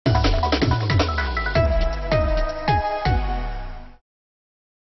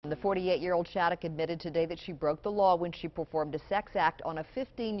The 48-year-old Shattuck admitted today that she broke the law when she performed a sex act on a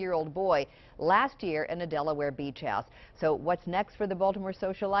 15-year-old boy last year in a Delaware beach house. So what's next for the Baltimore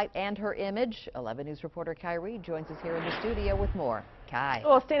socialite and her image? 11 News reporter Kai Reed joins us here in the studio with more. Kai.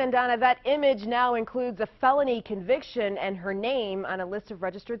 Well, Stan and Donna, that image now includes a felony conviction and her name on a list of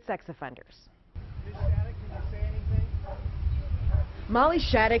registered sex offenders. Molly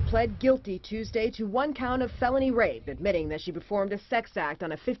Shattuck pled guilty Tuesday to one count of felony rape, admitting that she performed a sex act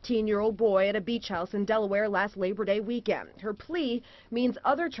on a 15-year-old boy at a beach house in Delaware last Labor Day weekend. Her plea means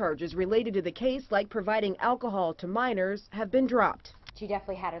other charges related to the case, like providing alcohol to minors, have been dropped. She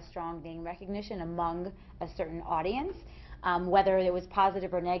definitely had a strong name recognition among a certain audience, whether it was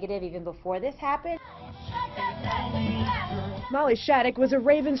positive or negative even before this happened. Molly Shattuck was a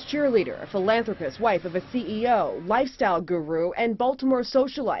Ravens cheerleader, a philanthropist, wife of a CEO, lifestyle guru, and Baltimore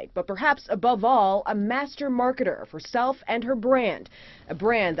socialite, but perhaps above all, a master marketer for herself and her brand, a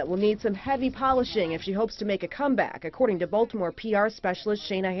brand that will need some heavy polishing if she hopes to make a comeback, according to Baltimore PR specialist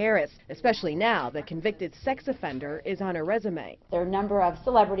Shayna Harris, especially now that convicted sex offender is on her resume. There are a number of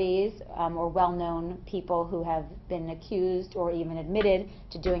celebrities or well-known people who have been accused or even admitted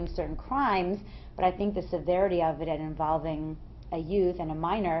to doing certain crimes, but I think the severity of it and involving a youth and a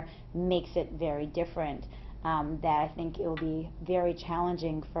minor makes it very different, that I think it will be very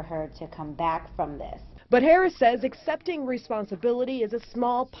challenging for her to come back from this. But Harris says accepting responsibility is a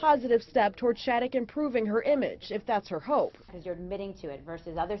small positive step toward Shattuck improving her image, if that's her hope. Because you're admitting to it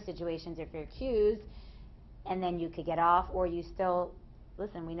versus other situations if you're accused and then you could get off, or you still,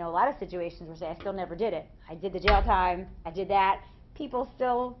 listen, we know a lot of situations where say, I still never did it. I did the jail time, I did that.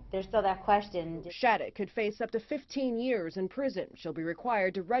 There's still that question. Shattuck could face up to 15 years in prison. She'll be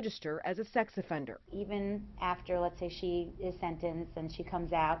required to register as a sex offender. Even after, let's say, she is sentenced and she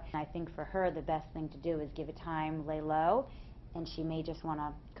comes out, I think for her the best thing to do is give it time, lay low, and she may just want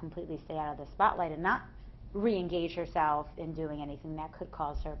to completely stay out of the spotlight and not re-engage herself in doing anything that could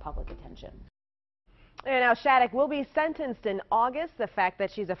cause her public attention. And now Shattuck will be sentenced in August. The fact that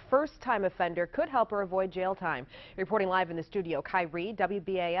she's a first-time offender could help her avoid jail time. Reporting live in the studio, Kai Reed,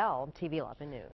 WBAL-TV 11 News.